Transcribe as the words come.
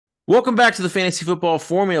Welcome back to the Fantasy Football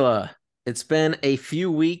Formula. It's been a few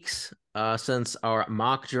weeks since our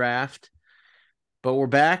mock draft, but we're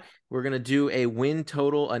back. We're going to do a win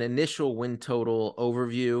total, an initial win total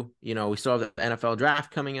overview. We still have the NFL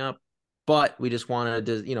draft coming up, but we just wanted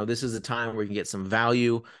to, this is a time where we can get some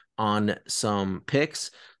value on some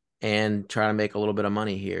picks and try to make a little bit of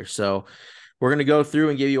money here. So we're going to go through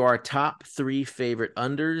and give you our top three favorite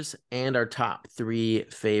unders and our top three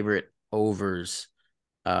favorite overs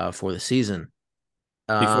for the season.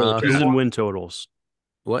 Before the draft. Season win totals.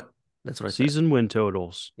 What? That's what I said. Season win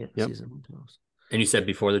totals. Yeah, Yep. season win totals. And you said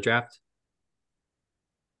before the draft?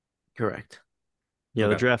 Correct. Yeah,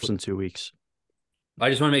 the Okay. draft's in 2 weeks.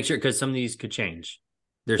 I just want to make sure because some of these could change.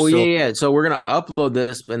 There's Well, still yeah. So we're gonna upload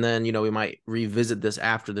this, and then we might revisit this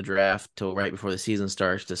after the draft till right before the season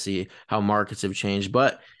starts to see how markets have changed.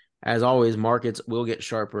 But as always, markets will get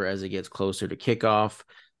sharper as it gets closer to kickoff.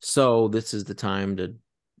 So this is the time to,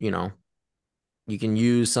 you can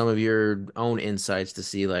use some of your own insights to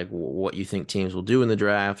see like what you think teams will do in the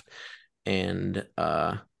draft and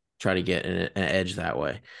try to get an edge that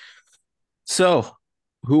way. So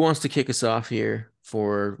who wants to kick us off here?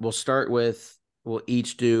 We'll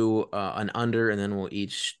each do an under, and then we'll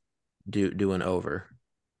each do an over.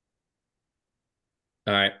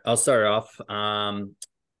 All right. I'll start off.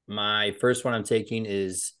 My first one I'm taking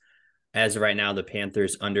is, as of right now, the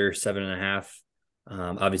Panthers under 7.5.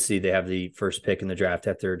 Obviously, they have the first pick in the draft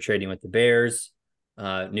after trading with the Bears.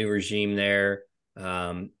 New regime there.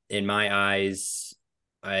 In my eyes,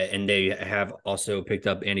 and they have also picked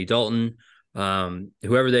up Andy Dalton.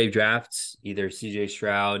 Whoever they draft, either CJ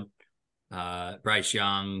Stroud, Bryce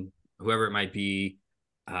Young, whoever it might be,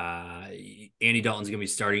 Andy Dalton's going to be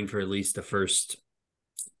starting for at least the first,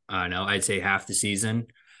 I don't know, I'd say half the season.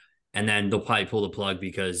 And then they'll probably pull the plug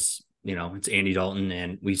because, it's Andy Dalton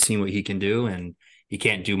and we've seen what he can do and he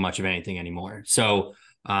can't do much of anything anymore. So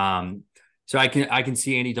I can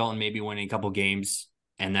see Andy Dalton maybe winning a couple games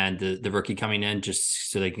and then the rookie coming in just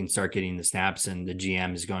so they can start getting the snaps, and the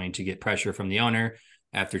GM is going to get pressure from the owner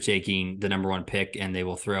after taking the number one pick, and they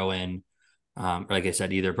will throw in, like I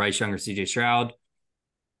said, either Bryce Young or CJ Stroud,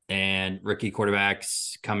 and rookie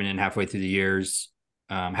quarterbacks coming in halfway through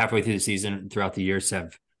the season, throughout the years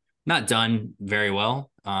have not done very well.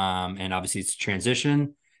 And obviously it's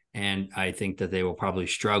transition. And I think that they will probably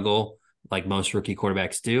struggle like most rookie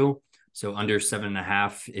quarterbacks do. So under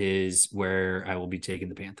 7.5 is where I will be taking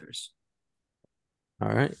the Panthers. All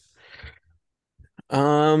right.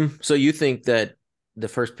 So you think that the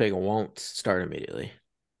first pick won't start immediately?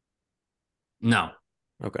 No,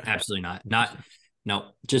 Okay. absolutely not.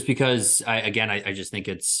 No, just because I just think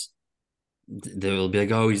they'll be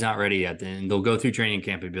like, oh, he's not ready yet. Then they'll go through training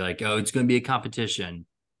camp and be like, oh, it's going to be a competition.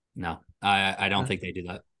 No, I don't think they do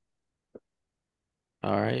that.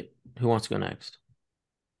 All right. Who wants to go next?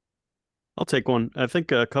 I'll take one. I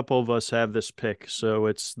think a couple of us have this pick. So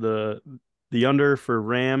it's the under for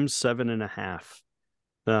Rams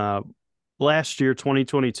 7.5. Last year,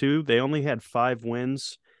 2022, they only had 5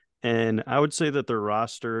 wins. And I would say that their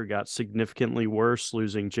roster got significantly worse,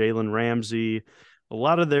 losing Jalen Ramsey, a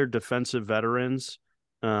lot of their defensive veterans.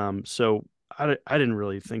 So I didn't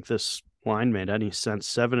really think this line made any sense.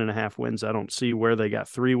 7.5 wins. I don't see where they got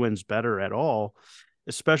 3 wins better at all,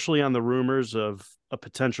 especially on the rumors of a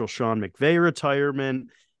potential Sean McVay retirement.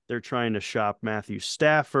 They're trying to shop Matthew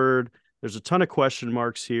Stafford. There's a ton of question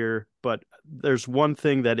marks here, but there's one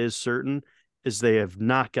thing that is certain is they have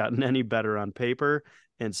not gotten any better on paper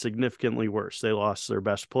and significantly worse. They lost their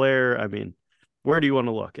best player. I mean, where do you want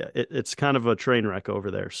to look at? It's kind of a train wreck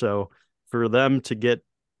over there. So for them to get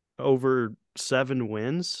over 7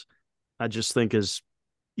 wins, I just think is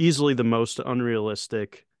easily the most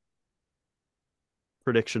unrealistic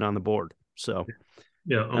prediction on the board. So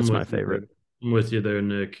yeah, that's my favorite. I'm with you there,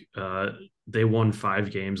 Nick. They won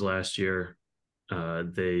 5 games last year.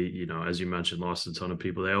 They, as you mentioned, lost a ton of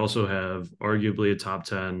people. They also have arguably a top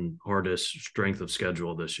 10 hardest strength of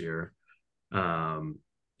schedule this year.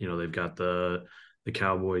 They've got the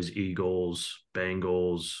Cowboys, Eagles,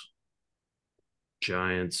 Bengals,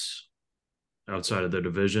 Giants outside of their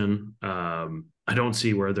division. I don't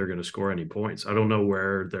see where they're going to score any points. I don't know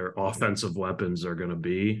where their offensive weapons are going to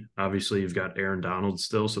be. Obviously, you've got Aaron Donald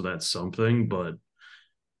still, so that's something. But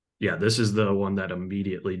yeah, this is the one that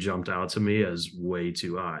immediately jumped out to me as way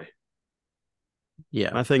too high.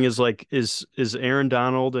 Yeah. My thing is like, is Aaron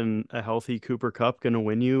Donald and a healthy Cooper Kupp going to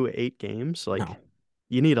win you 8 games? Like, no.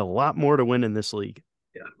 You need a lot more to win in this league.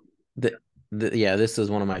 Yeah. This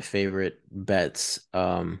is one of my favorite bets.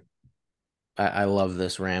 I love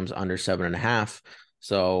this Rams under 7.5.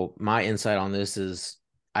 So my insight on this is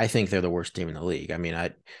I think they're the worst team in the league. I mean,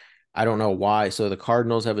 I don't know why. So the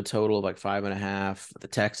Cardinals have a total of like 5.5. The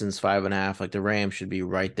Texans 5.5. Like the Rams should be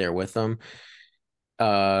right there with them.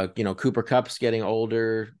 Cooper Kupp's getting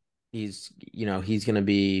older. He's gonna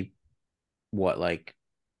be what, like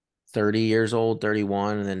 30 years old,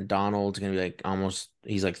 31, and then Donald's gonna be like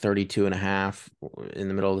he's like 32 and a half in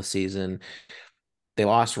the middle of the season. They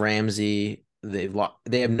lost Ramsey. They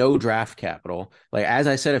have no draft capital. Like as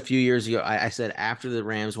I said a few years ago, I said after the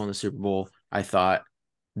Rams won the Super Bowl, I thought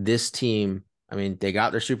this team, I mean, they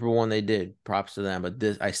got their Super Bowl when they did. Props to them. But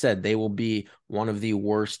I said they will be one of the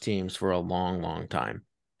worst teams for a long, long time.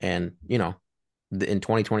 And, in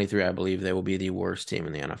 2023, I believe they will be the worst team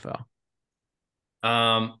in the NFL.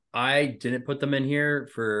 I didn't put them in here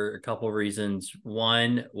for a couple of reasons.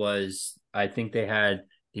 One was I think they had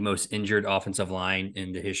the most injured offensive line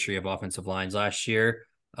in the history of offensive lines last year.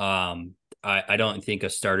 I don't think a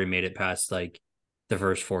starter made it past like the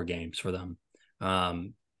first 4 games for them.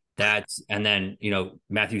 And then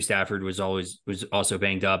Matthew Stafford was also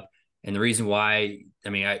banged up, and the reason why, I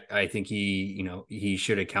mean, I think he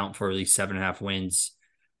should account for at least 7.5 wins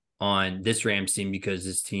on this Rams team, because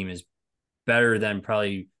this team is better than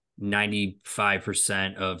probably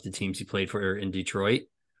 95% of the teams he played for in Detroit.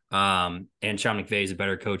 And Sean McVay is a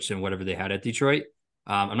better coach than whatever they had at Detroit.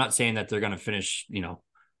 I'm not saying that they're going to finish,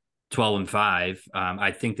 12-5.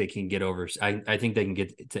 I think they can get over. I think they can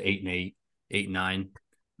get to 8-8, 8-9,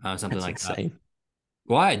 something That's like insane. that.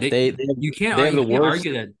 Why? You can't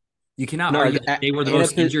argue that. You cannot argue that they were the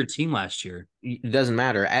most injured team last year. It doesn't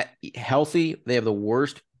matter. Healthy, they have the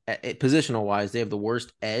worst. Positional wise, they have the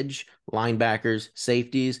worst edge, linebackers,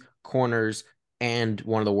 safeties, corners, and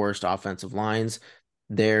one of the worst offensive lines.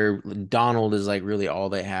 Donald is like really all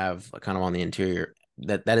they have kind of on the interior.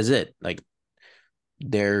 That is it. Like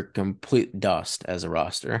they're complete dust as a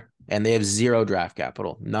roster, and they have zero draft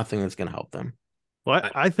capital. Nothing that's going to help them. Well,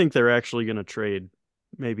 I think they're actually going to trade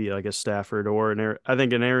maybe like a Stafford or I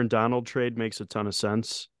think an Aaron Donald trade makes a ton of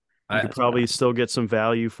sense. You could probably still get some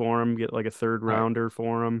value for him, get like a third rounder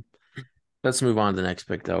for him. Let's move on to the next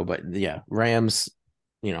pick, though. But yeah, Rams,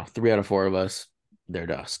 3 out of 4 of us, they're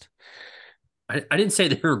dust. I didn't say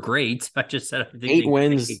they were great. I just said I think 8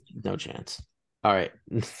 wins, no chance. All right,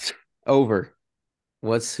 over.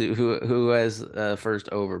 Who has first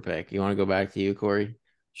over pick? You want to go back to you, Corey?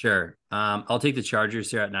 Sure. I'll take the Chargers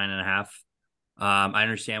here at 9.5. I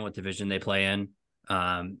understand what division they play in.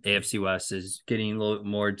 AFC West is getting a little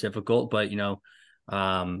more difficult, but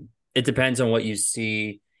it depends on what you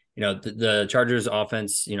see. The Chargers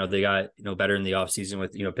offense, they got better in the offseason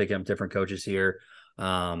with picking up different coaches here,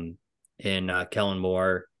 in Kellen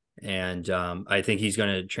Moore, and I think he's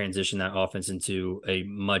going to transition that offense into a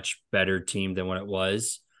much better team than what it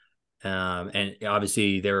was. And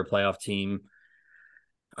obviously they were a playoff team.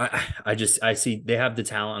 I see they have the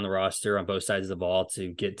talent on the roster on both sides of the ball to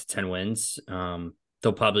get to 10 wins.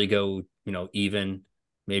 They'll probably go, even,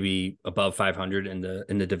 maybe above 500 in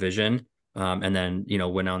the division. And then,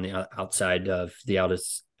 win on the outside of the out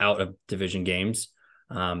of division games.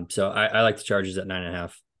 So I like the Chargers at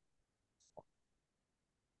 9.5.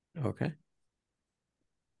 Okay.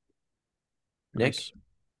 Nick? Nice.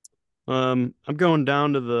 I'm going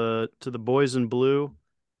down to the boys in blue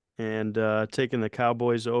and taking the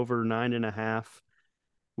Cowboys over 9.5.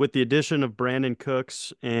 With the addition of Brandon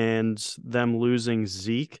Cooks and them losing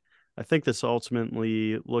Zeke, I think this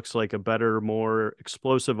ultimately looks like a better, more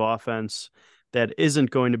explosive offense that isn't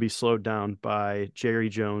going to be slowed down by Jerry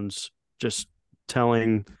Jones just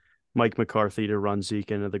telling Mike McCarthy to run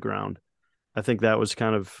Zeke into the ground. I think that was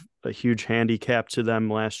kind of a huge handicap to them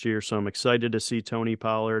last year, so I'm excited to see Tony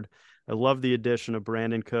Pollard. I love the addition of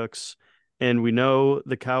Brandon Cooks, and we know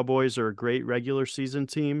the Cowboys are a great regular season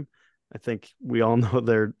team. I think we all know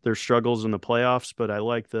their struggles in the playoffs, but I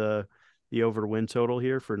like the over win total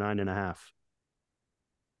here for 9.5.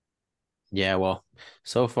 Yeah, well,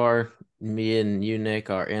 so far me and you, Nick,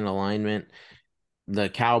 are in alignment. The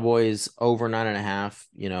Cowboys over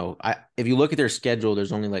 9.5. If you look at their schedule,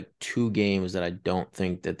 there's only like 2 games that I don't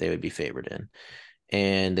think that they would be favored in.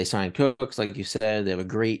 And they signed Cooks, like you said. They have a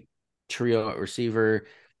great trio at receiver,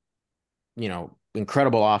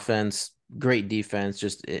 incredible offense, great defense,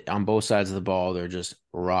 just on both sides of the ball. They're just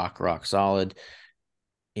rock solid.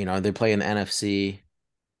 They play in the NFC.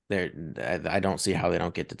 I don't see how they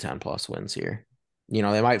don't get to 10 plus wins here.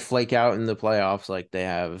 They might flake out in the playoffs like they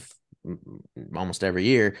have almost every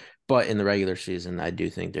year, but in the regular season, I do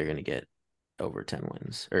think they're going to get over 10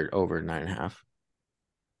 wins or over 9.5.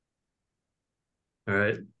 All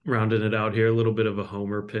right, rounding it out here, a little bit of a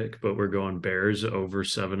homer pick, but we're going Bears over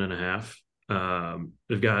 7.5.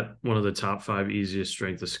 They've got one of the top 5 easiest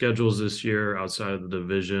strength of schedules this year outside of the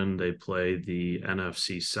division. They play the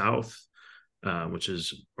NFC South, which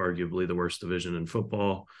is arguably the worst division in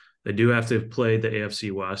football. They do have to play the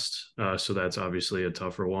AFC West, so that's obviously a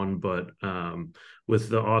tougher one. But with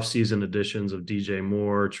the offseason additions of DJ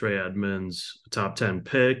Moore, Trey Edmonds, top 10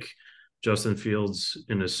 pick, Justin Fields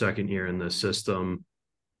in his second year in this system,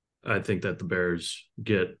 I think that the Bears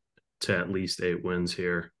get to at least 8 wins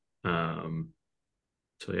here.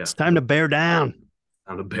 So yeah, it's time to bear down.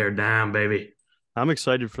 Time to bear down, baby. I'm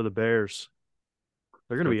excited for the Bears.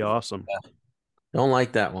 They're going to be awesome. Don't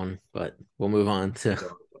like that one, but we'll move on to.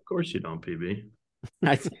 Of course you don't, PB.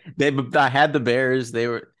 I had the Bears.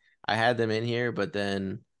 I had them in here, but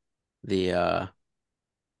then in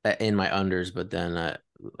my unders. But then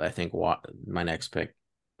I think my next pick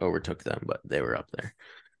overtook them, but they were up there.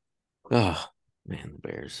 Oh man, the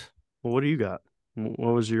Bears. Well, what do you got?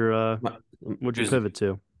 What was your what'd you pivot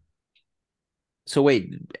to? So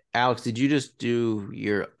wait, Alex, did you just do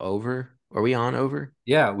your over? Are we on over?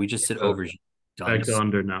 Yeah, we just did over. Back to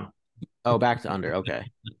under now. Oh, back to under. Okay.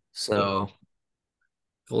 So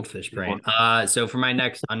goldfish brain. So for my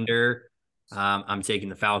next under, I'm taking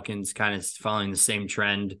the Falcons, kind of following the same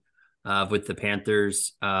trend with the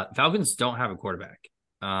Panthers. Falcons don't have a quarterback.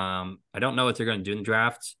 I don't know what they're going to do in the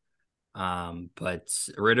draft. But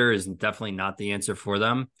Ritter is definitely not the answer for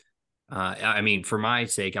them. I mean, for my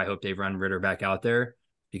sake, I hope they run Ritter back out there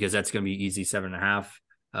because that's going to be easy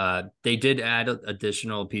 7.5. They did add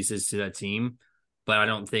additional pieces to that team, but I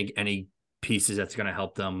don't think any pieces that's going to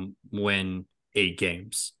help them win 8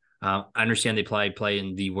 games. I understand they play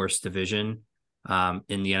in the worst division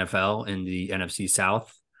in the NFL, in the NFC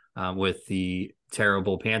South, with the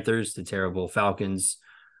terrible Panthers, the terrible Falcons,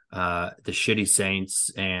 the shitty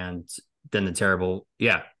Saints, and then the terrible,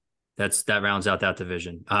 that rounds out that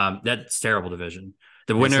division. That's terrible division.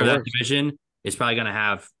 The winner of that division is probably going to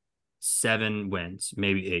have 7 wins,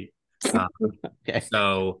 maybe 8. Okay.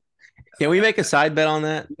 So can we make a side bet on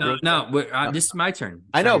that? No, this is my turn.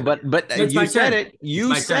 I know, but you said it.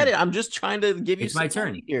 You said it. I'm just trying to give you some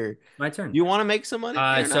money here. My turn. You want to make some money?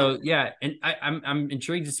 And I'm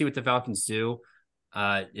intrigued to see what the Falcons do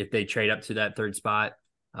if they trade up to that 3rd spot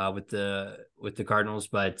with the Cardinals,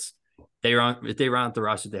 but if they run out the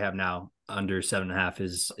roster they have now, under 7.5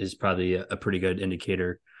 is probably a pretty good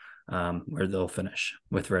indicator where they'll finish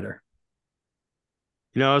with Ritter.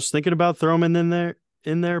 I was thinking about throwing him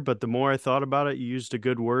in there, but the more I thought about it, you used a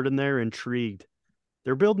good word in there, intrigued.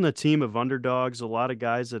 They're building a team of underdogs, a lot of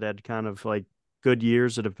guys that had kind of like good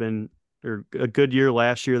years that have been, or a good year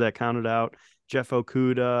last year that counted out. Jeff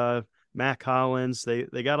Okudah, Matt Collins,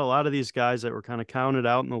 they got a lot of these guys that were kind of counted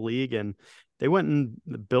out in the league, and they went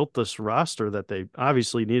and built this roster that they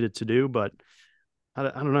obviously needed to do, but I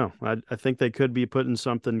don't know. I think they could be putting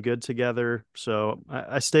something good together, so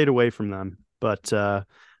I stayed away from them. But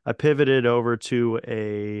I pivoted over to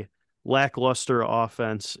a lackluster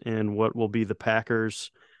offense in what will be the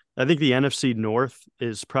Packers. I think the NFC North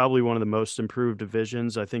is probably one of the most improved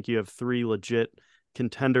divisions. I think you have 3 legit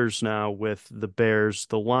contenders now with the Bears,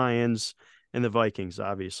 the Lions, and the Vikings,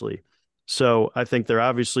 obviously. So I think they're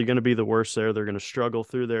obviously going to be the worst there. They're going to struggle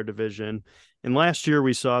through their division. And last year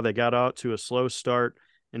we saw they got out to a slow start,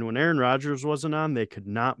 and when Aaron Rodgers wasn't on, they could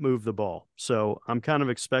not move the ball. So I'm kind of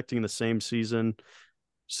expecting the same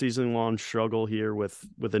season-long struggle here with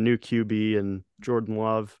a new QB and Jordan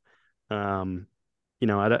Love. They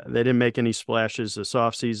didn't make any splashes this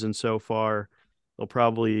offseason so far. They'll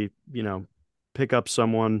probably, pick up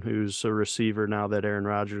someone who's a receiver now that Aaron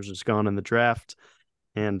Rodgers is gone in the draft,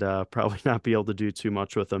 and probably not be able to do too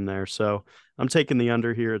much with them there. So I'm taking the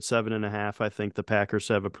under here at 7.5. I think the Packers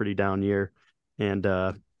have a pretty down year, and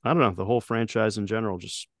I don't know, the whole franchise in general,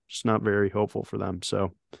 just not very hopeful for them.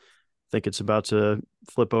 So I think it's about to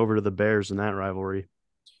flip over to the Bears in that rivalry.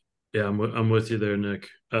 Yeah, I'm with you there, Nick.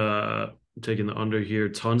 Taking the under here.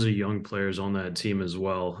 Tons of young players on that team as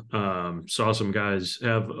well. Saw some guys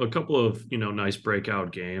have a couple of nice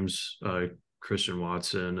breakout games. Christian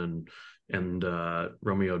Watson and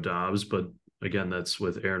Romeo Doubs, but again, that's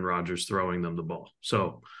with Aaron Rodgers throwing them the ball.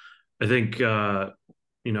 So I think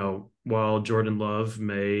while Jordan Love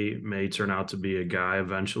may turn out to be a guy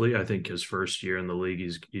eventually, I think his first year in the league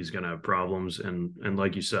he's going to have problems. And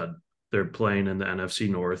like you said, they're playing in the NFC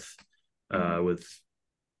North with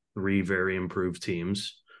 3 very improved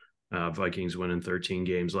teams. Vikings winning 13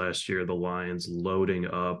 games last year. The Lions loading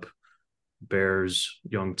up. Bears,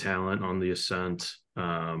 young talent on the ascent.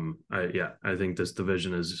 I think this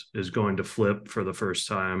division is going to flip for the first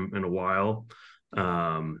time in a while.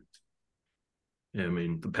 I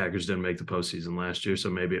mean, the Packers didn't make the postseason last year, so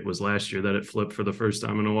maybe it was last year that it flipped for the first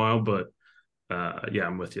time in a while. But yeah,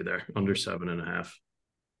 I'm with you there. Under 7.5.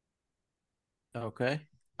 Okay.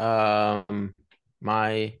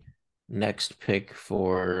 My next pick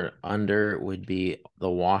for under would be the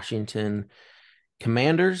Washington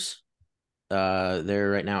Commanders.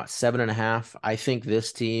 They're right now at 7.5. I think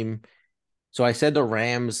this team. So I said the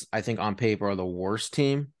Rams, I think on paper are the worst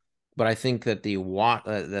team, but I think that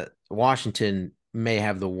that Washington may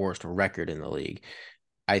have the worst record in the league.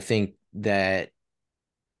 I think that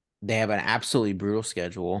they have an absolutely brutal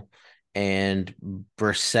schedule, and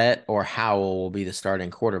Brissett or Howell will be the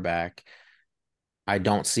starting quarterback. I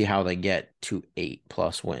don't see how they get to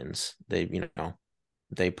 8+ wins.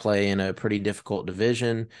 They play in a pretty difficult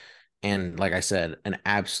division, and like I said, an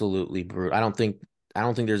absolutely brutal. I don't think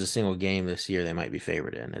there's a single game this year they might be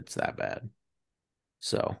favored in. It's that bad.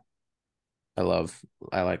 So I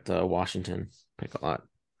like the Washington pick a lot.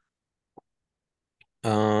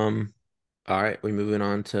 All right, we moving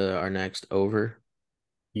on to our next over.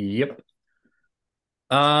 Yep.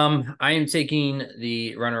 I am taking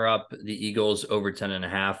the runner-up, the Eagles, over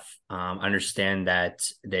 10.5. I understand that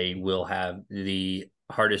they will have the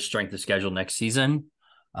hardest strength of schedule next season.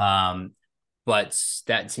 But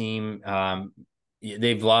that team,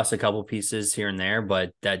 they've lost a couple pieces here and there,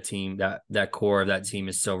 but that team, that core of that team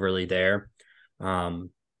is still really there.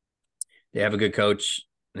 They have a good coach.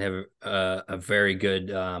 They have a very good,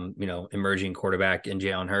 emerging quarterback in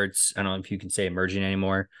Jalen Hurts. I don't know if you can say emerging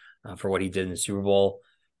anymore for what he did in the Super Bowl.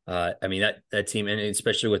 I mean, that team, and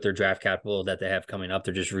especially with their draft capital that they have coming up,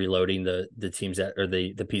 they're just reloading the teams that, or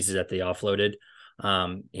the pieces that they offloaded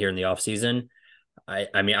here in the offseason.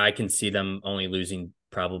 I mean, I can see them only losing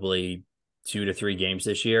probably 2 to 3 games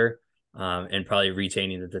this year, and probably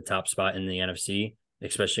retaining the top spot in the NFC,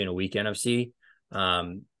 especially in a weak NFC.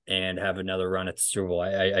 And have another run at the Super Bowl.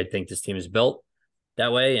 I think this team is built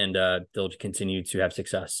that way, and they'll continue to have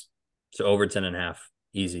success. So over 10.5,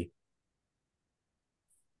 easy.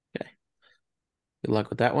 Okay. Good luck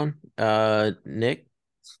with that one. Nick?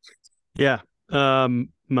 Yeah.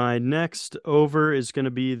 My next over is going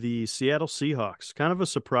to be the Seattle Seahawks. Kind of a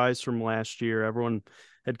surprise from last year. Everyone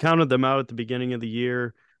had counted them out at the beginning of the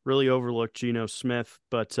year, really overlooked Geno Smith.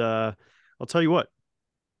 But I'll tell you what,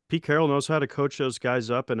 Pete Carroll knows how to coach those guys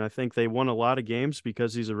up, and I think they won a lot of games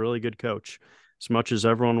because he's a really good coach. As much as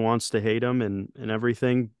everyone wants to hate him and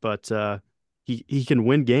everything, but he can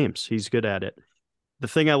win games. He's good at it. The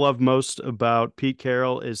thing I love most about Pete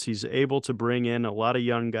Carroll is he's able to bring in a lot of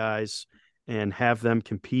young guys and have them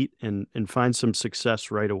compete and find some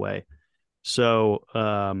success right away. So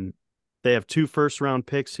they have 2 first-round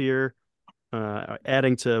picks here,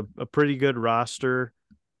 adding to a pretty good roster.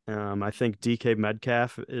 I think DK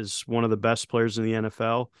Metcalf is one of the best players in the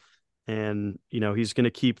NFL, and he's going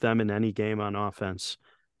to keep them in any game on offense.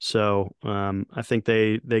 So I think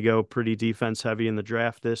they go pretty defense heavy in the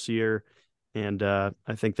draft this year, and I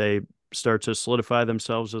think they start to solidify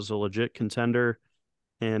themselves as a legit contender.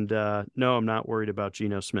 And no, I'm not worried about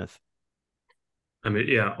Geno Smith. I mean,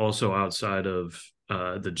 yeah. Also, outside of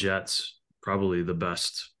the Jets, probably the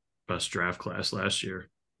best draft class last year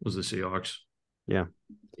was the Seahawks. Yeah.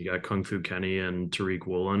 You got Kung Fu Kenny and Tariq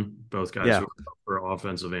Woolen, both guys who are for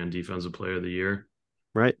offensive and defensive player of the year.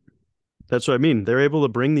 Right. That's what I mean. They're able to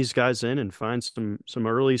bring these guys in and find some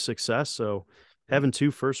early success. So having 2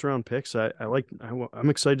 first-round picks, I'm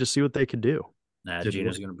excited to see what they could do.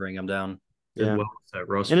 Geno's going to bring them down. Yeah. Well with that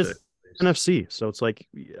Russ and pick. It's NFC, so it's like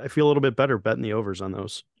I feel a little bit better betting the overs on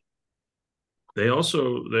those. They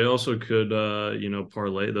also could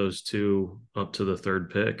parlay those 2 up to the 3rd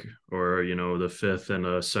pick, or the 5th and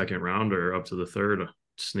a 2nd rounder up to the 3rd,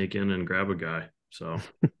 sneak in and grab a guy. So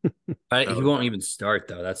he won't even start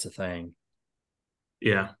though. That's the thing.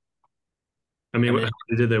 Yeah. I mean, how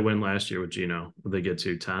did they win last year with Geno? Did they get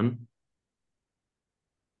to 10? I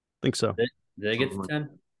think so. Did they get to 10?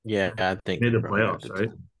 Yeah, I think they made the playoffs, right?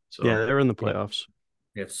 So yeah, they were in the playoffs.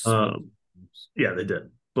 Yes. Yeah, they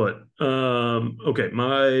did. But okay,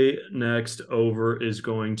 my next over is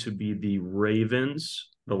going to be the Ravens.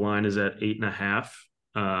 The line is at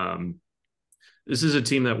 8.5. This is a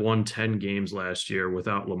team that won 10 games last year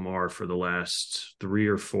without Lamar for the last 3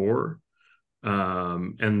 or 4.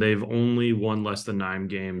 And they've only won less than 9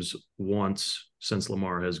 games once since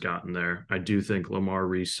Lamar has gotten there. I do think Lamar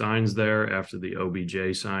re-signs there after the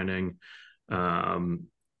OBJ signing.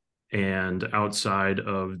 And outside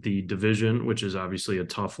of the division, which is obviously a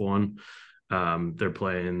tough one, they're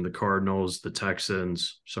playing the Cardinals, the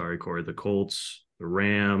Texans, the Colts, the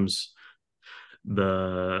Rams,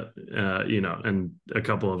 and a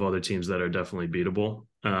couple of other teams that are definitely beatable.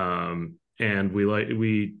 and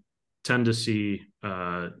we tend to see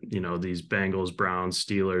these Bengals, Browns,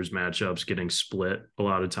 Steelers matchups getting split a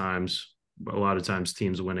lot of times. A lot of times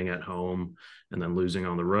teams winning at home and then losing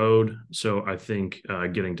on the road. So I think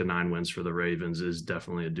getting to 9 wins for the Ravens is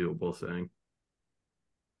definitely a doable thing.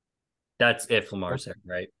 That's if Lamar's there,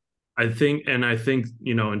 right? I think,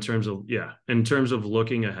 in terms of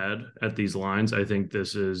looking ahead at these lines, I think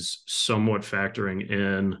this is somewhat factoring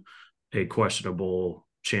in a questionable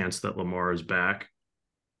chance that Lamar is back.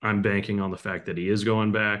 I'm banking on the fact that he is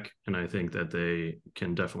going back, and I think that they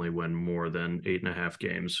can definitely win more than 8.5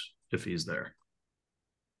 games if he's there.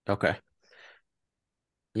 Okay.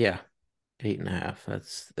 Yeah.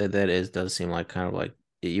 8.5. Does seem like kind of like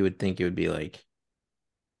you would think it would be like,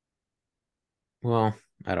 well,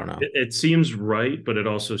 I don't know. It seems right, but it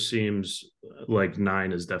also seems like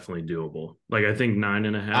 9 is definitely doable. Like I think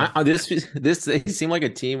 9.5. This they seem like a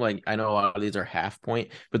team. Like I know a lot of these are half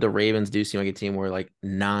point, but the Ravens do seem like a team where like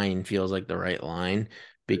 9 feels like the right line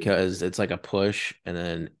because it's like a push, and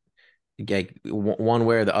then like one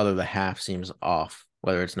way or the other, the half seems off,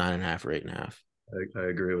 whether it's 9.5 or 8.5. I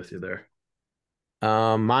agree with you there.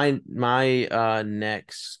 My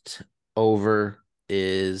next over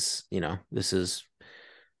is, this is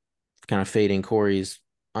kind of fading Corey's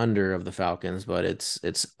under of the Falcons, but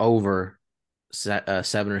it's over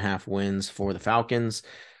 7.5 wins for the Falcons.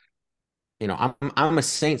 I'm a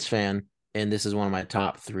Saints fan, and this is one of my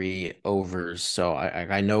top 3 overs. So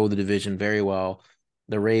I know the division very well.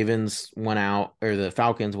 The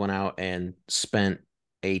Falcons went out and spent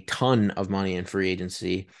a ton of money in free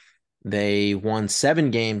agency. They won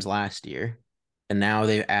 7 games last year, and now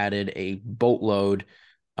they've added a boatload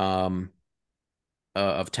of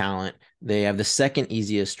talent. They have the second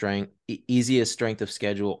easiest strength of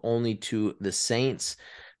schedule, only to the Saints.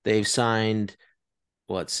 They've signed,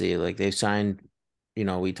 let's see, like they've signed,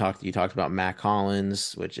 you talked about Matt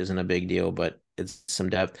Collins, which isn't a big deal, but it's some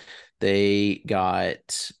depth. They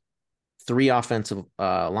got 3 offensive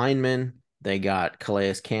linemen. They got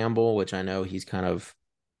Calais Campbell, which I know he's kind of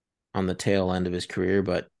on the tail end of his career,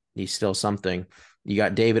 but he's still something. You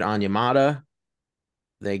got David Onyemata.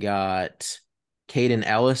 They got Caden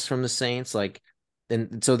Ellis from the Saints.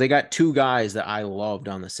 And so they got 2 guys that I loved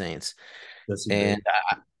on the Saints. And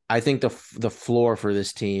I think the floor for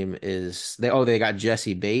this team is they got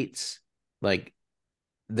Jesse Bates. Like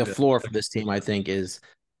the floor for this team, I think, is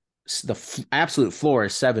absolute floor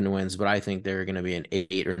is 7 wins, but I think they're going to be an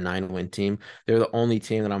 8 or 9 win team. They're the only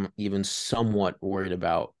team that I'm even somewhat worried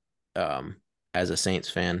about as a Saints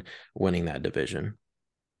fan winning that division,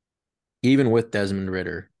 even with Desmond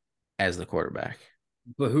Ridder as the quarterback.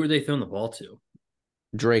 But who are they throwing the ball to?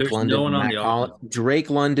 Drake There's London, no one on the offense. Drake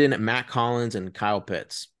London, Matt Collins, and Kyle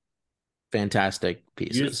Pitts. Fantastic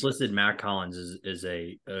pieces. You just listed Matt Collins as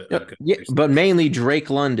a good but mainly Drake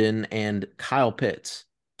London and Kyle Pitts,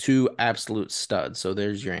 2 absolute studs. So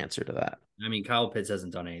there's your answer to that. I mean, Kyle Pitts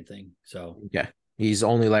hasn't done anything. So yeah, he's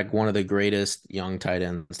only like one of the greatest young tight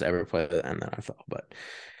ends to ever play in the NFL. But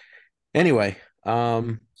anyway,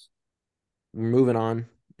 moving on.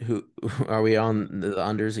 Who are we on the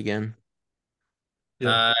unders again?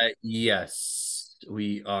 Yes,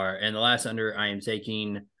 we are. And the last under I am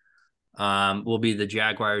taking will be the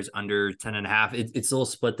Jaguars under 10.5. It's a little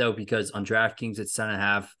split though, because on DraftKings it's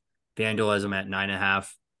 10.5. FanDuel has them at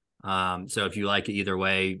 9.5. So if you like it either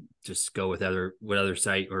way, just go with other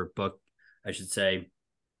site or book, I should say,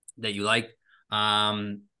 that you like.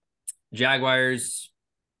 Jaguars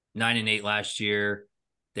 9-8 last year.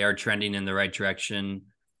 They are trending in the right direction.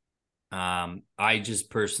 I just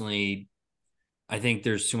personally, I think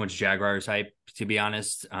there's too much Jaguars hype, to be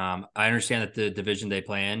honest. I understand that the division they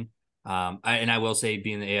play in, I will say,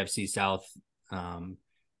 being the AFC South,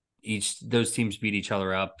 those teams beat each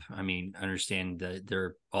other up. I mean, I understand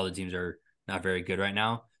that all the teams are not very good right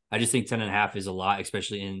now. I just think 10.5 is a lot,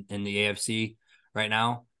 especially in the AFC right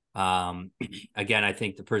now. Again, I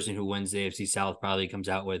think the person who wins the AFC South probably comes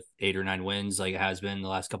out with 8 or 9 wins, like it has been the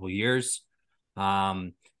last couple of years.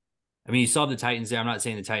 I mean, you saw the Titans there. I'm not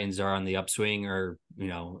saying the Titans are on the upswing or,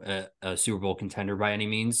 a Super Bowl contender by any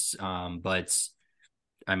means. But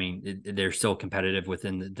I mean, they're still competitive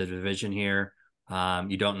within the division here.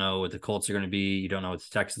 You don't know what the Colts are going to be. You don't know what the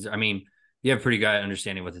Texans are. I mean, you have a pretty good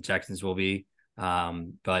understanding what the Texans will be.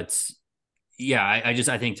 But yeah, I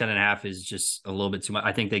think 10.5 is just a little bit too much.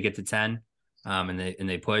 I think they get to 10 and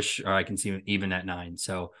they push, or I can see them even at 9.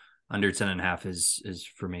 So under 10.5 is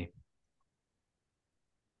for me.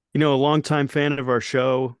 A longtime fan of our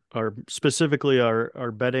show, specifically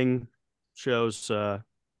our betting shows,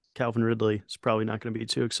 Calvin Ridley is probably not going to be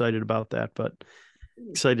too excited about that, but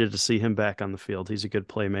excited to see him back on the field. He's a good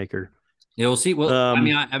playmaker. Yeah, we'll see. Well, I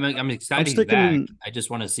mean, I'm I'm excited he's sticking back. in, I just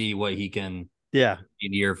want to see what he can yeah.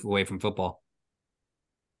 in a year away from football.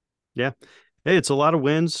 Yeah. Hey, it's a lot of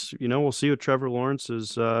wins. We'll see what Trevor Lawrence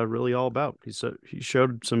is really all about. He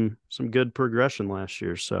showed some good progression last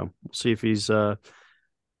year, so we'll see if he's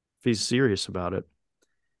serious about it.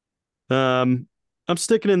 I'm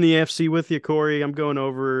sticking in the AFC with you, Corey. I'm going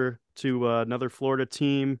over to another Florida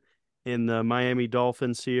team in the Miami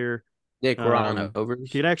Dolphins here. Nick, we're on overs.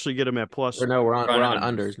 You can actually get them at plus. Or no, we're on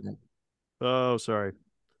unders. unders. Oh, sorry.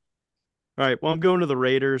 All right. Well, I'm going to the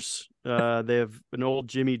Raiders. They have an old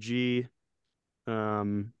Jimmy G.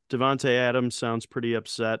 Devontae Adams sounds pretty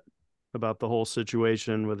upset about the whole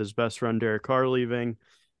situation with his best friend Derek Carr leaving.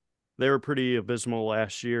 They were pretty abysmal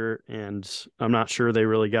last year, and I'm not sure they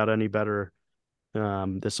really got any better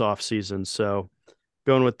this offseason. So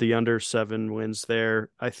going with the under 7 wins there.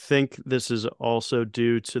 I think this is also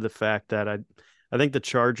due to the fact that I think the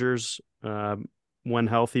Chargers, when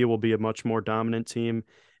healthy, will be a much more dominant team.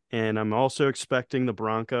 And I'm also expecting the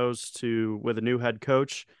Broncos with a new head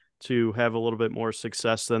coach, to have a little bit more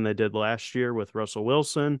success than they did last year with Russell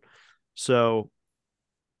Wilson. So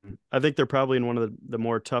I think they're probably in one of the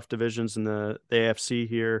more tough divisions in the AFC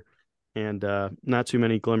here, and not too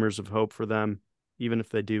many glimmers of hope for them, even if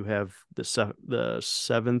they do have the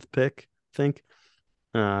 7th pick, I think.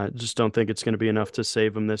 Just don't think it's going to be enough to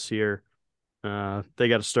save them this year. They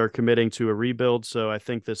got to start committing to a rebuild, so I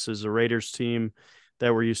think this is a Raiders team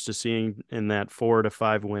that we're used to seeing in that 4 to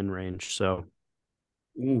 5 win range. So,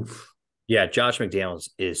 Oof. Yeah, Josh McDaniels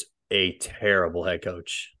is a terrible head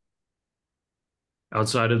coach.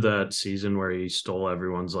 Outside of that season where he stole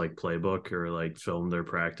everyone's like playbook or like filmed their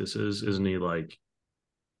practices, isn't he like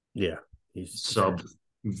Yeah, he's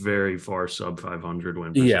very far sub 500 win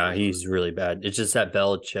percentage? Yeah, he's really bad. It's just that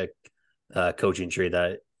Belichick coaching tree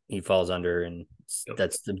that he falls under, and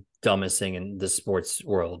that's the dumbest thing in the sports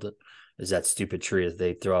world, is that stupid tree that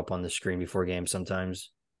they throw up on the screen before games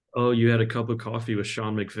sometimes. Oh, you had a cup of coffee with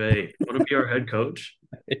Sean McVay. Want to be our head coach?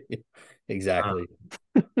 Exactly.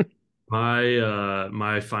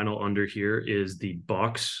 My final under here is the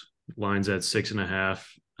Bucks. Lines at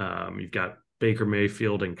 6.5. You've got Baker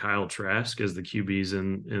Mayfield and Kyle Trask as the QBs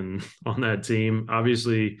in on that team.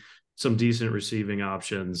 Obviously, some decent receiving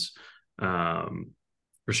options.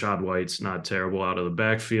 Rashad White's not terrible out of the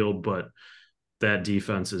backfield, but that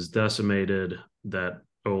defense is decimated. That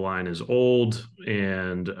O-line is old,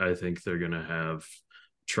 and I think they're going to have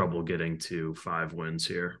trouble getting to 5 wins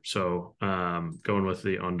here. So going with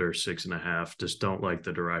the under 6.5. Just don't like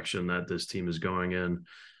the direction that this team is going in.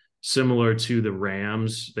 Similar to the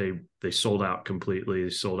Rams, they sold out completely,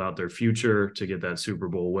 sold out their future to get that Super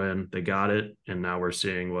Bowl win. They got it, and now we're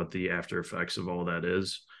seeing what the after effects of all that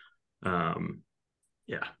is.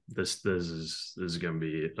 Yeah, this is going to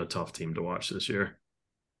be a tough team to watch this year.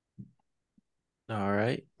 All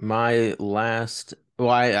right. My last, well,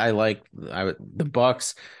 I like the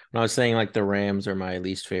Bucks. When I was saying like the Rams are my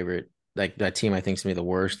least favorite, like that team I think is gonna be the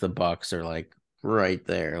worst. The Bucks are like right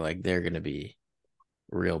there, like they're gonna be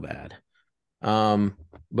real bad. But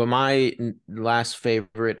my last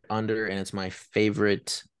favorite under, and it's my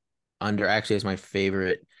favorite under, actually it's my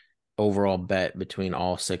favorite overall bet between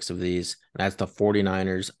all 6 of these. And that's the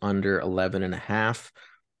 49ers under 11.5.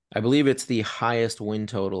 I believe it's the highest win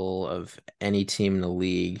total of any team in the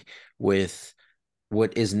league, with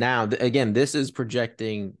what is now, again, this is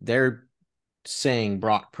projecting, they're saying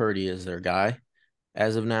Brock Purdy is their guy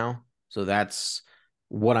as of now. So that's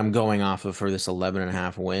what I'm going off of for this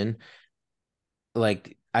 11.5 win.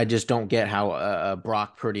 Like, I just don't get how a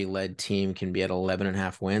Brock Purdy led team can be at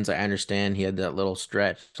 11.5 wins. I understand he had that little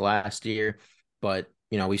stretch last year, but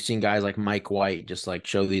we've seen guys like Mike White just like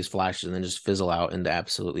show these flashes and then just fizzle out into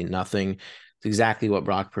absolutely nothing. It's exactly what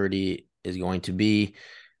Brock Purdy is going to be.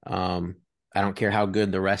 I don't care how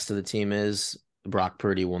good the rest of the team is. Brock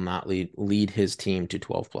Purdy will not lead his team to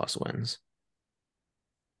 12 plus wins.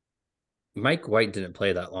 Mike White didn't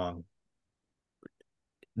play that long.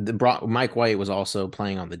 Mike White was also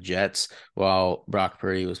playing on the Jets while Brock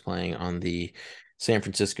Purdy was playing on the San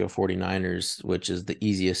Francisco 49ers, which is the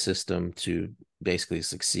easiest system to basically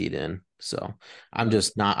succeed in. So I'm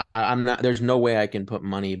not, there's no way I can put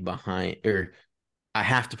money behind, or I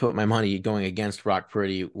have to put my money going against Brock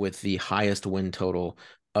Purdy with the highest win total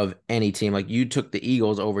of any team. Like, you took the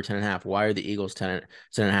Eagles over 10.5. Why are the Eagles 10.5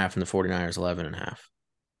 and the 49ers 11.5?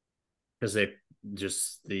 Because they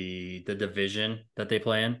just the division that they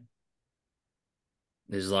play in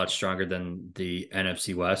is a lot stronger than the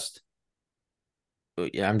NFC West.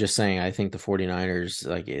 Yeah, I'm just saying, I think the 49ers,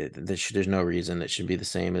 like, there's no reason it should be the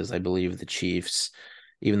same as, I believe, the Chiefs.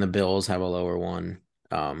 Even the Bills have a lower one.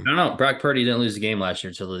 I don't know. Brock Purdy didn't lose a game last year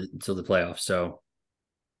until the playoffs. So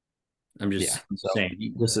I'm just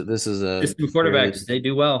saying. This is a System quarterbacks, they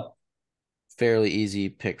do well. Fairly easy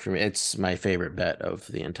pick for me. It's my favorite bet of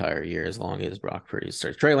the entire year, as long as Brock Purdy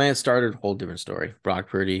starts. Trey Lance started, whole different story. Brock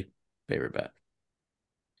Purdy, favorite bet.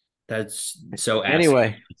 That's so.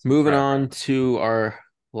 Anyway, moving on to our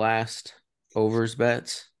last overs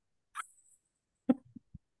bets.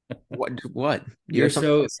 What? You have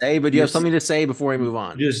something to say, but you have something to say before we move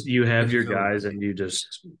on. You have your guys, and you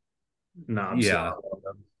just nonstop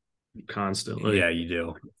constantly. Yeah, you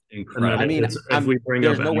do. Incredible. I mean, if we bring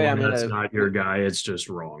up no way I'm that's not your guy, it's just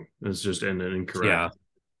wrong. It's just an incorrect.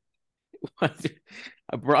 Yeah.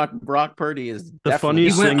 Brock Purdy is the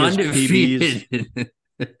funniest thing is PB's.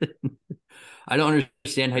 I don't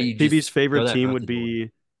understand how you. PB's favorite team would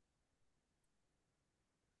be.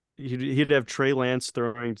 He'd have Trey Lance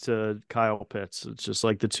throwing to Kyle Pitts. It's just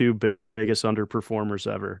like the two biggest underperformers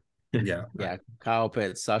ever. Yeah. Kyle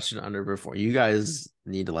Pitts, such an underperformer. You guys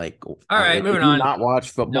need to All right, moving on. Not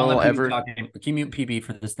watch football ever. Can you mute PB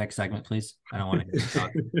for this next segment, please? I don't want to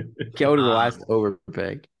talk. Go to the last over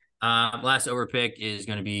pick. Last over pick is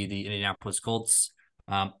going to be the Indianapolis Colts.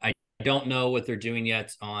 I don't know what they're doing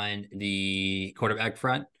yet on the quarterback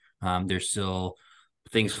front. There's still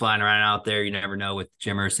things flying around out there. You never know with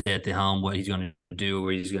Jim Irsay at the helm what he's going to do,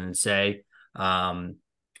 what he's going to say.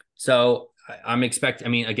 So I'm expecting. I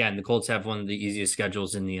mean, again, the Colts have one of the easiest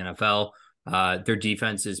schedules in the NFL. Their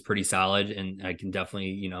defense is pretty solid, and I can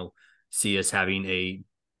definitely, see us having a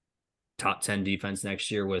top 10 defense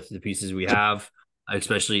next year with the pieces we have,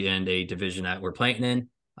 especially in a division that we're playing in.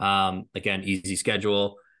 Again, easy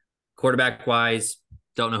schedule. Quarterback wise,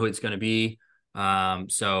 don't know who it's going to be.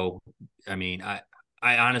 So, I mean, I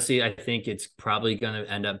honestly, I think it's probably going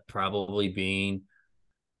to end up being,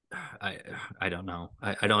 I don't know.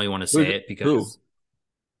 I don't even want to say it because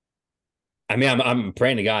I mean, I'm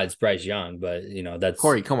praying to God it's Bryce Young, but that's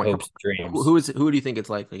Corey, come on, hopes and dreams. Who do you think it's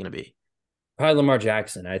likely going to be? Probably Lamar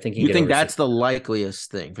Jackson. I think you think that's the likeliest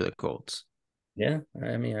thing for the Colts. Yeah,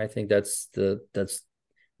 I mean, I think that's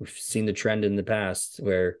we've seen the trend in the past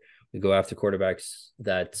where we go after quarterbacks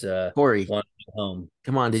that Corey want to go home.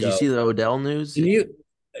 Come on, did you see the Odell news? Can you,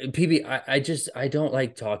 PB? I don't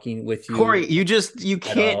like talking with you, Corey. You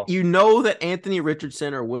can't. You know that Anthony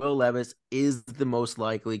Richardson or Will Levis is the most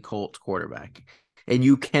likely Colts quarterback, and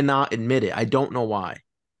you cannot admit it. I don't know why.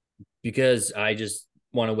 Because I just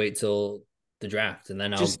want to wait till the draft, and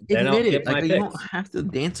then I'll admit it. Get my you picks. don't have to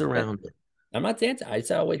dance around it. I'm not dancing. I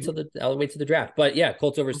said I'll wait till the draft. But yeah,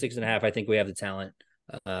 Colts over 6.5. I think we have the talent.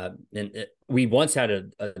 We once had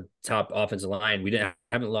a top offensive line. We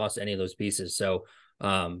haven't lost any of those pieces. So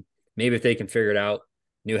maybe if they can figure it out,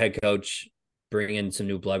 new head coach, bring in some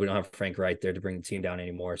new blood. We don't have Frank Wright there to bring the team down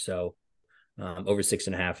anymore. So over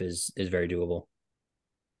 6.5 is very doable.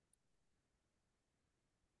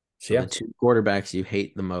 So yeah, the two quarterbacks you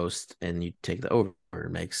hate the most, and you take the over.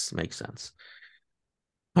 Makes sense.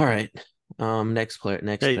 All right. Next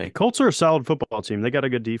pick. Colts are a solid football team. They got a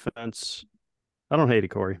good defense. I don't hate it,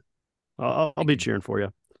 Corey. I'll be cheering for you.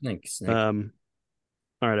 Thanks.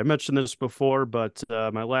 All right, I mentioned this before, but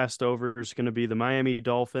my last over is going to be the Miami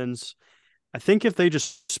Dolphins. I think if they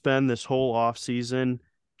just spend this whole offseason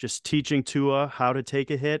just teaching Tua how to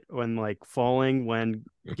take a hit when falling when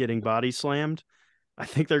getting body slammed, I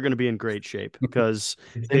think they're going to be in great shape because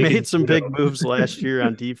they made some big moves last year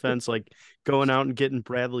on defense, like going out and getting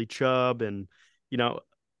Bradley Chubb. And,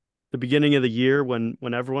 the beginning of the year when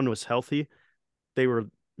everyone was healthy, they were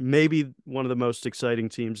maybe one of the most exciting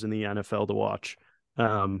teams in the NFL to watch.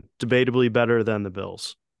 Debatably better than the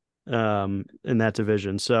Bills in that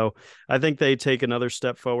division. So I think they take another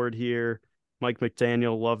step forward here. Mike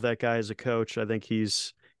McDaniel, love that guy as a coach. I think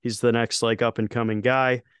he's the next up and coming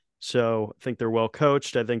guy. So I think they're well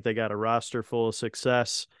coached. I think they got a roster full of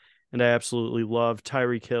success. And I absolutely love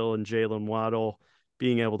Tyreek Hill and Jalen Waddle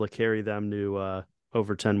being able to carry them to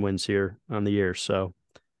over 10 wins here on the year. So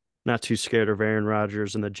not too scared of Aaron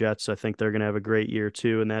Rodgers and the Jets. I think they're going to have a great year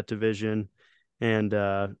too in that division. And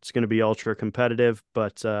it's going to be ultra competitive.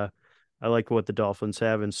 But I like what the Dolphins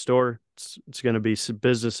have in store. It's going to be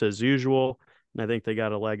business as usual. And I think they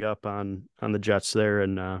got a leg up on the Jets there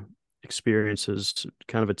and experiences,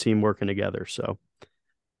 kind of a team working together. So,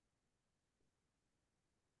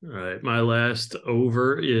 all right, my last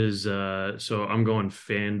over is so I'm going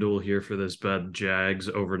FanDuel here for this bet. Jags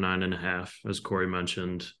over 9.5, as Corey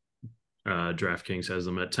mentioned. DraftKings has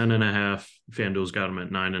them at 10.5. FanDuel's got them at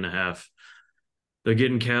 9.5. They're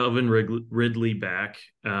getting Calvin Ridley back,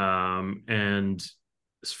 and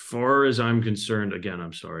as far as I'm concerned, again,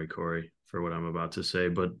 I'm sorry, Corey, for what I'm about to say,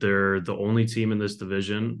 but they're the only team in this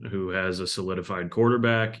division who has a solidified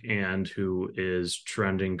quarterback and who is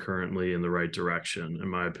trending currently in the right direction, in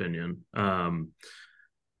my opinion.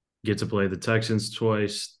 Get to play the Texans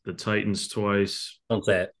twice, the Titans twice, Don't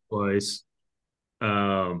say it. twice.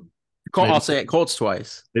 I'll say it, Colts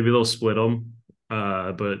twice. Maybe they'll split them.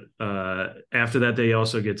 But after that, they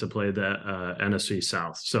also get to play the NFC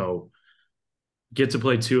South. So get to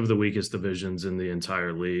play two of the weakest divisions in the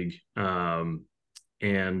entire league.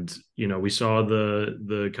 And, you know, we saw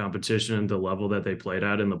the competition, the level that they played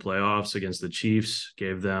at in the playoffs against the Chiefs,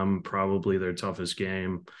 gave them probably their toughest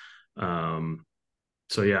game.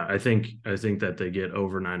 So, yeah, I think that they get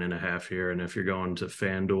over 9.5 here. And if you're going to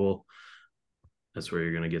FanDuel, that's where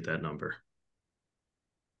you're going to get that number.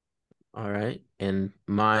 All right. And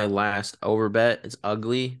my last over bet is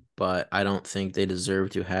ugly, but I don't think they deserve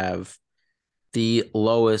to have the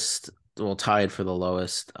lowest, well, tied for the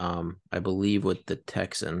lowest, I believe, with the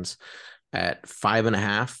Texans at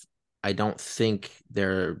 5.5. I don't think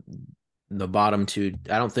they're the bottom two.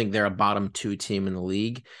 I don't think they're a bottom two team in the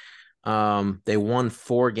league. They won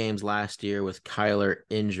 4 games last year with Kyler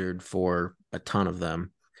injured for a ton of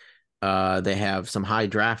them. They have some high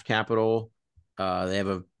draft capital. They have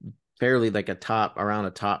a fairly around a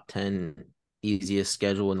top 10 easiest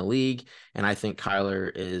schedule in the league. And I think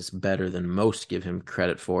Kyler is better than most give him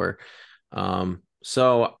credit for.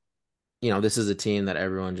 So, you know, this is a team that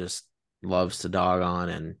everyone just loves to dog on,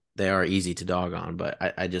 and they are easy to dog on. But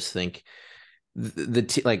I just think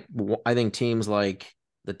I think teams like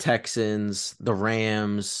the Texans, the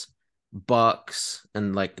Rams, Bucks,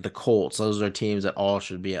 and like the Colts, those are teams that all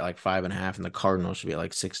should be at like 5.5, and the Cardinals should be at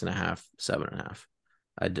like 6.5, 7.5.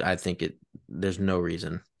 I think there's no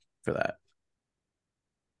reason for that.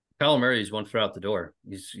 Kyler Murray's 1 foot out the door.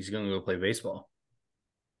 He's going to go play baseball.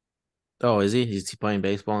 Oh, is he? Is he playing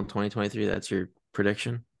baseball in 2023? That's your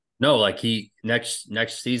prediction? No, like he next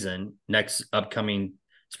season, next upcoming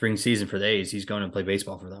spring season for the A's, he's going to play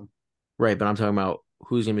baseball for them. Right, but I'm talking about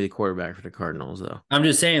who's going to be the quarterback for the Cardinals, though. I'm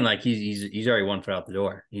just saying, like he's already 1 foot out the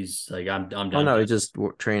door. He's like, I'm done. Oh no, he's just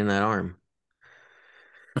training that arm.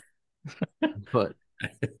 But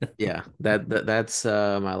yeah, that's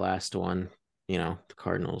my last one. You know, the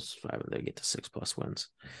Cardinals 5, they get to 6+ wins.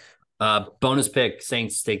 Bonus pick: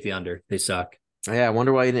 Saints take the under. They suck. Yeah, I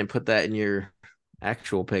wonder why you didn't put that in your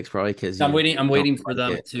actual picks. Probably because I'm waiting for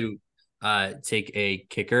them to take a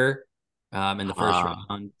kicker in the first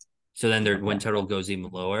round, so then their win total goes even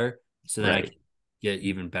lower. So then I can get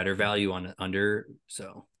even better value on the under.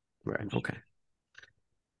 So right, okay.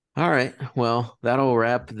 All right, well, that'll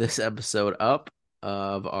wrap this episode up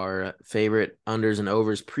of our favorite unders and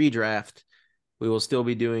overs pre-draft. We will still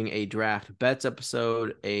be doing a draft bets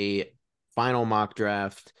episode, a final mock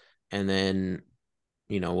draft, and then,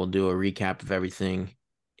 you know, we'll do a recap of everything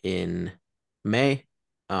in May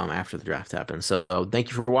after the draft happens. So thank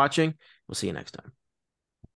you for watching. We'll see you next time.